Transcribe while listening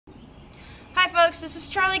Hi folks, this is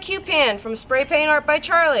Charli Cupan from Spray Paint Art by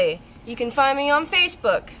Charli. You can find me on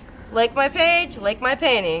Facebook. Like my page, like my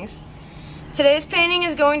paintings. Today's painting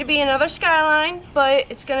is going to be another Skyline, but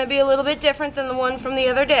it's going to be a little bit different than the one from the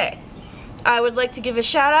other day. I would like to give a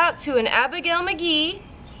shout out to an Abigail McGee,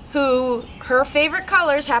 who her favorite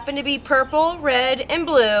colors happen to be purple, red, and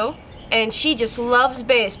blue, and she just loves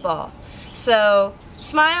baseball. So,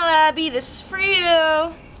 smile Abby, this is for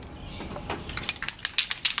you.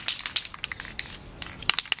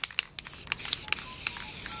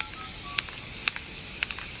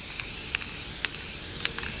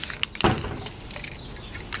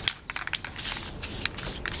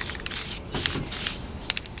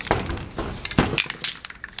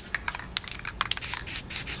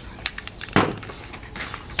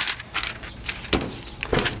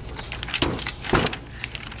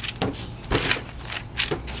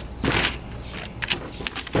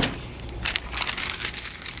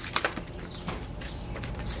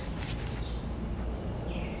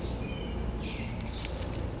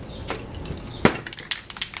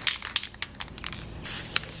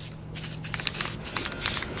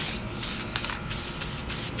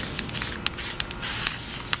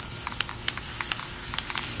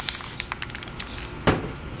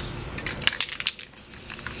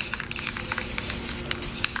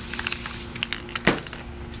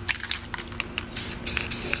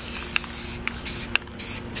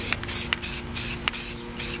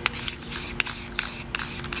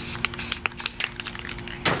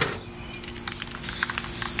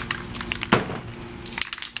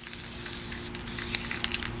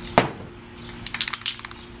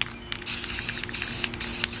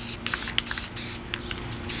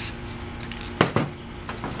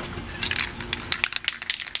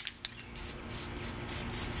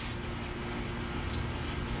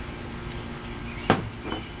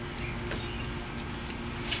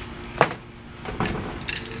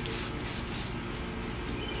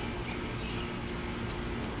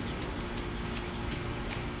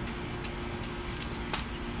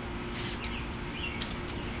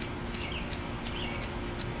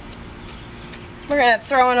 We're going to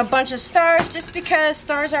throw in a bunch of stars just because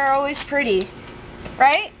stars are always pretty,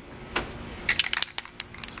 right?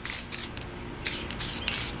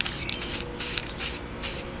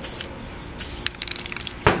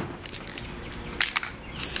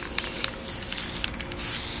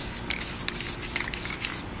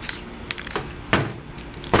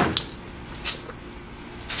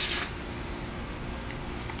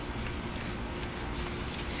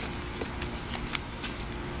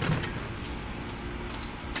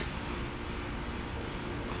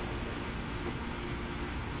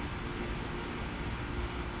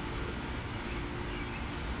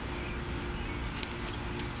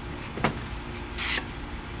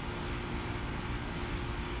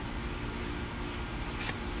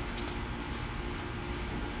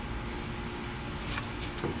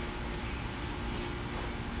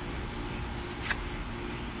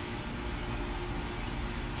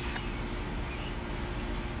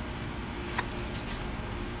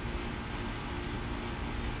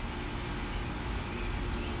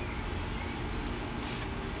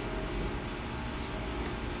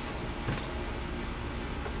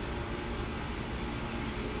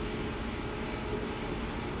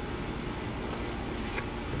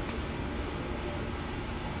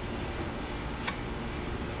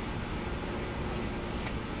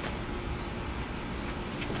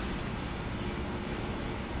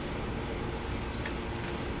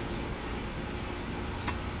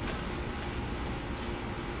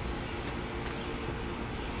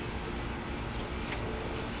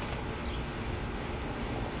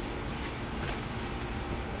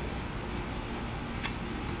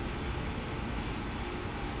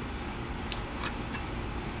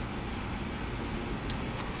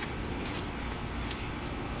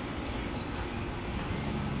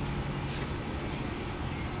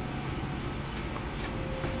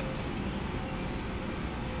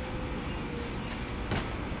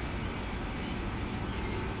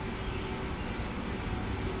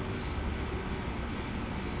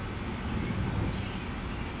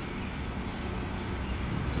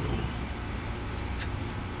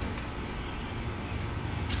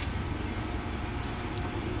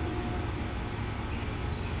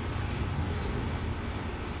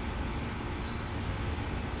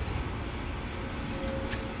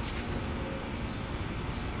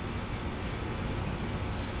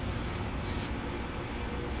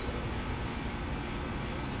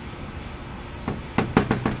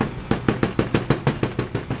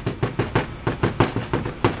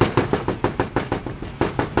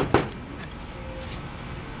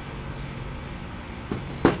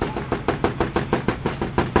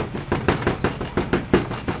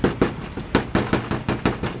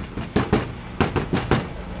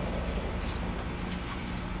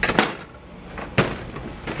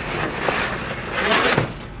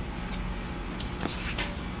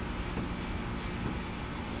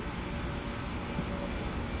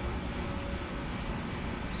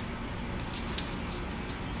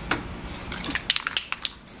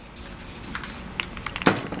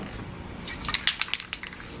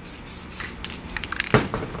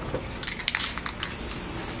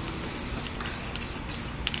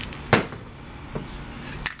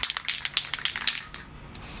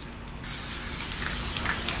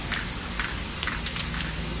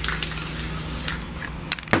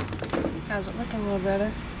 How's it looking, little brother?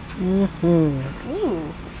 Mm-hmm.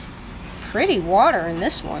 Ooh, pretty water in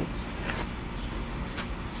this one.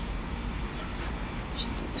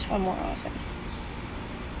 Should do this one more often.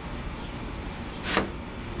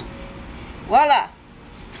 Voila!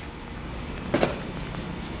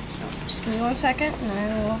 Oh, just give me 1 second and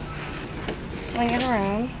I will fling it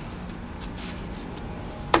around.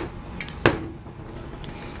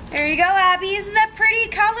 There you go, Abby. Isn't that pretty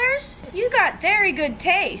colors? You got very good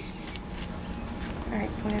taste. Alright,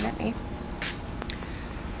 point it at me.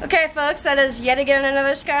 Okay, folks, that is yet again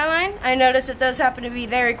another Skyline. I noticed it does happen to be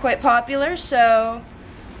quite popular, so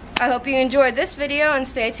I hope you enjoyed this video and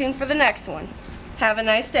stay tuned for the next one. Have a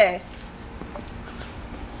nice day.